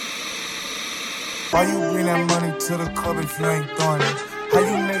Why you bring that money to the club if you ain't throwing it? How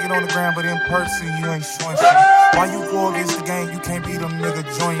you naked on the ground but in person you ain't showing shit? Why you go against the game, you can't be them nigga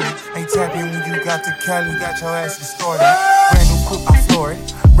joining? Ain't tapping when you got the Cali, got your ass distorted. Brand new coupe, I floor it.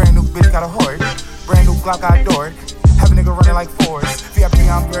 Brand new bitch, got a horse. Brand new Glock, I adore it. Have a nigga running like Forrest. VIP,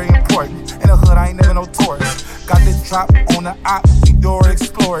 I'm very important. In the hood, I ain't never no tourist. Got this drop on the op, we door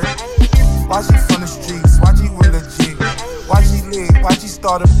explore it. Why she from the streets? Why she with legit? Why she live? Why she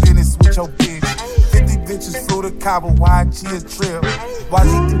start a business with your bitch? 50 bitches flew to Cabo, why she a trip? Why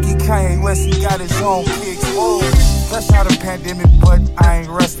she think he Kanye West, he got his own kicks? Whoa, fresh out of pandemic, but I ain't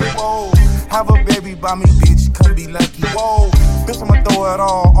rusty. Whoa, have a baby by me, bitch, come be lucky. Whoa, bitch, I'ma throw it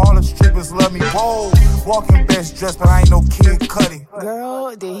all the strippers love me. Whoa, walking best dressed, but I ain't no Kid Cudi.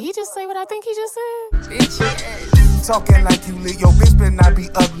 Girl, did he just say what I think he just said? Bitch, talking like you lit, your bitch better not be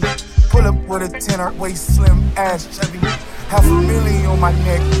ugly. Pull up with a tenor, waist slim, ass chubby. $500,000 on my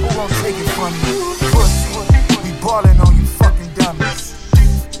neck, who gon' take it from me? Pussy, we ballin' on you fucking dummies.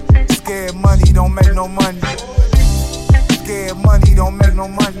 Scared money don't make no money. Scared money don't make no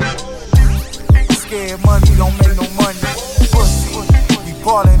money. Scared money don't make no money. Pussy, we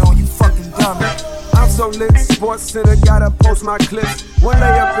ballin' on you fucking dummies. I'm so lit, Sports Center, gotta post my clips. One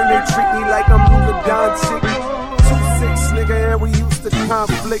layup and they treat me like I'm Luka Doncic. 2'6", nigga, and we used to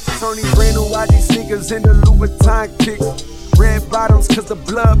conflict. Turning brand new YG sneakers into Louboutin kicks. Red bottoms, cause the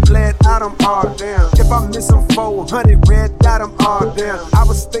blood bled out them all down. If I'm missing 400, red dot them all down. I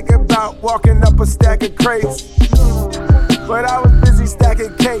was thinking about walking up a stack of crates, but I was busy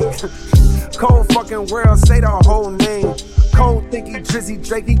stacking cake. Cold fucking world, say the whole name. Cold thinky, Drizzy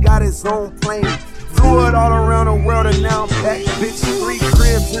Drake, he got his own plane. Flew it all around the world and now I'm back, bitch. 3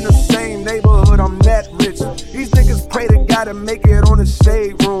 cribs in the same neighborhood, I'm that rich. These niggas pray to God to make it on the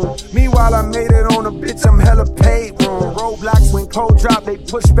shade room. Meanwhile, I made it on a bitch, I'm hella paid room. Roadblocks when cold drop, they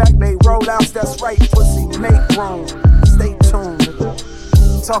push back, they roll out. That's right, pussy, make room. Stay tuned.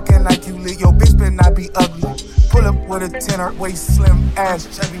 Talking like you lit, your bitch better not be ugly. Pull up with a tenor, waist slim, ass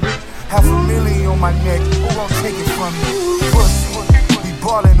chubby. $500,000 on my neck, who gon' take it from me? Pussy, we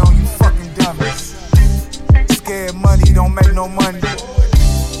ballin' on you fucking dummies. Scared money don't make no money.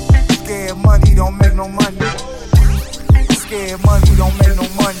 Scared money don't make no money. Scared money don't make no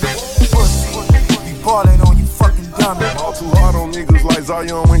money. Pussy, we ballin' on you fucking dummies. All too hard on niggas like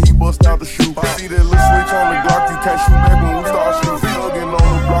Zion when he bust out the shoe. See that little switch on the Glock, you can't shoot back when we start shooting. Thuggin'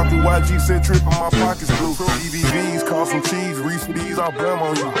 on the block, the YG said trip and my pockets blue. EVVs, cost some cheese, Reese B's, I blame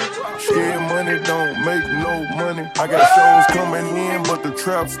on you. Scared money don't make no money. I got shows coming in, but the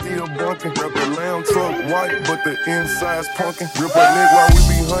trap still bunkin'. Rep the lamb truck white, but the inside's punkin'. Rip a nigga while we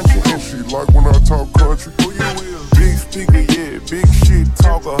be hunching. And she like when I talk country. Who you will? Big speaker, yeah, big shit,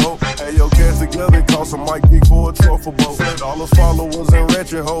 talk a hoe. Hey, yo, cats together, cost some mic big for a truffle boat. All the followers and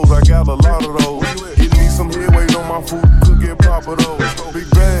ratchet hoes, I got a lot of those. Get me some headway on my food, cook it proper though. Big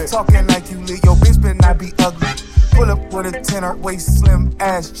bag. Talking like you lit, your bitch better not be ugly. Pull up with a tenor, waist slim,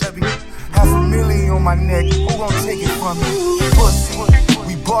 ass chubby. $500,000 on my neck, who gon' take it from me? Pussy,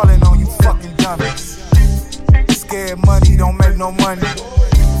 we ballin' on you fucking dummies. Scared money don't make no money.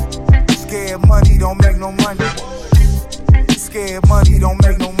 Scared money don't make no money. Scared money don't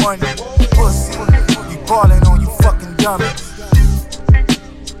make no money. Pussy, we ballin' on you fucking dummies.